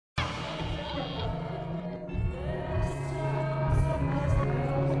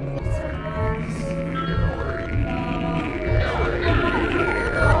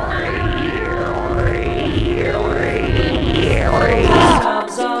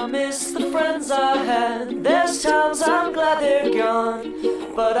friends I had. There's times I'm glad they're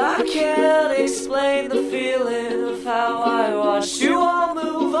gone, but I can't explain the feeling of how I watched you all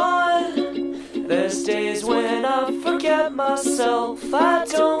move on. There's days when I forget myself, I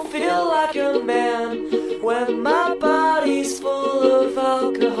don't feel like a man, when my body's full of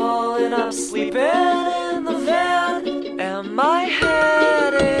alcohol and I'm sleeping in the van. And my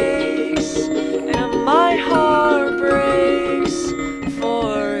head aches and my heart breaks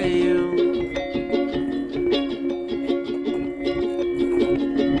for you.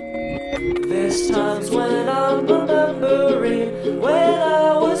 There's times when I'm remembering when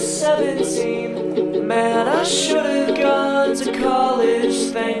I was 17. Man, I should have gone to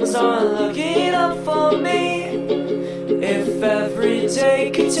college. Things aren't looking up for me. If every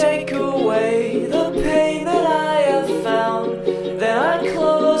day could take away the pain that I have found, then I'd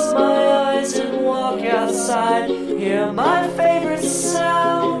close my eyes and walk outside, hear my favorite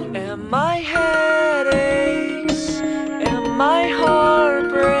sound. And my head aches and my heart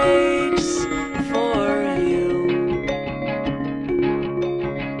breaks for you.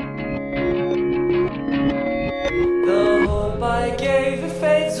 The hope I gave, it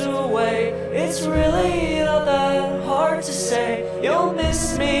fades away. It's really not that hard to say. You'll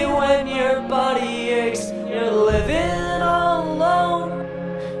miss me when your body aches, you're living all alone.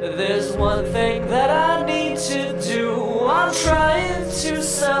 There's one thing that I need to do, I'm trying to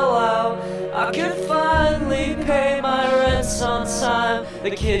sell out. I could finally pay my rents on time,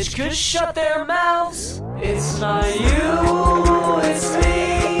 the kids could shut their mouths. It's not you, it's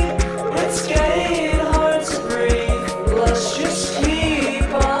me, it's getting hard to breathe. Let's just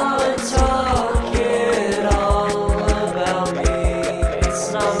keep on talking all about me.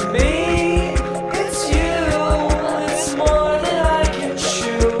 It's not me, it's you, it's more than I can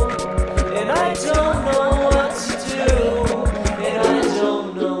chew. And I don't know what to do, and I don't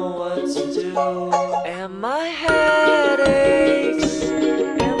know what to do. And my head aches,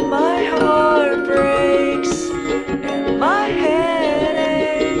 and my heart breaks, and my head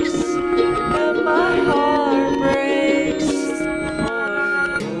aches, and my heart breaks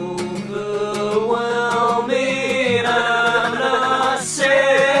for you. Overwhelming, I'm not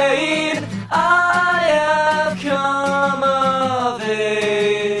saying I have come of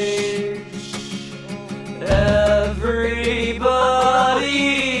age.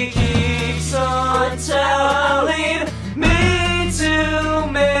 Everybody keeps on telling me to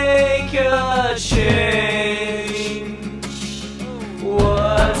make a change.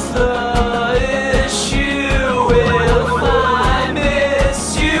 What's the issue if I miss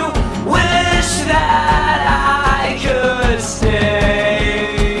you? Wish that I could stay.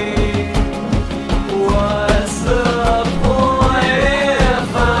 What's the point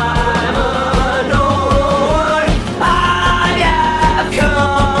if I'm adored? I have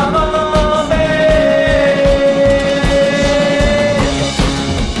come of age.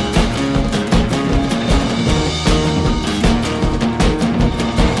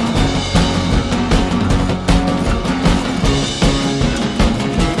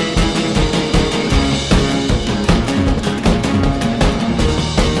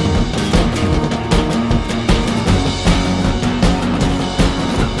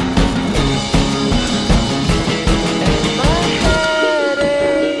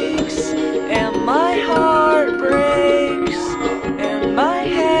 And my heart breaks, and my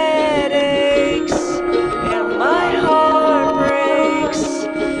head aches, and my heart breaks,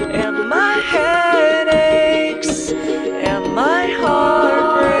 and my head aches, and my heart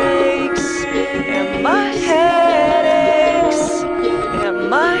breaks, and my head aches, and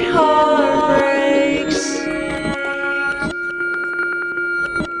my heart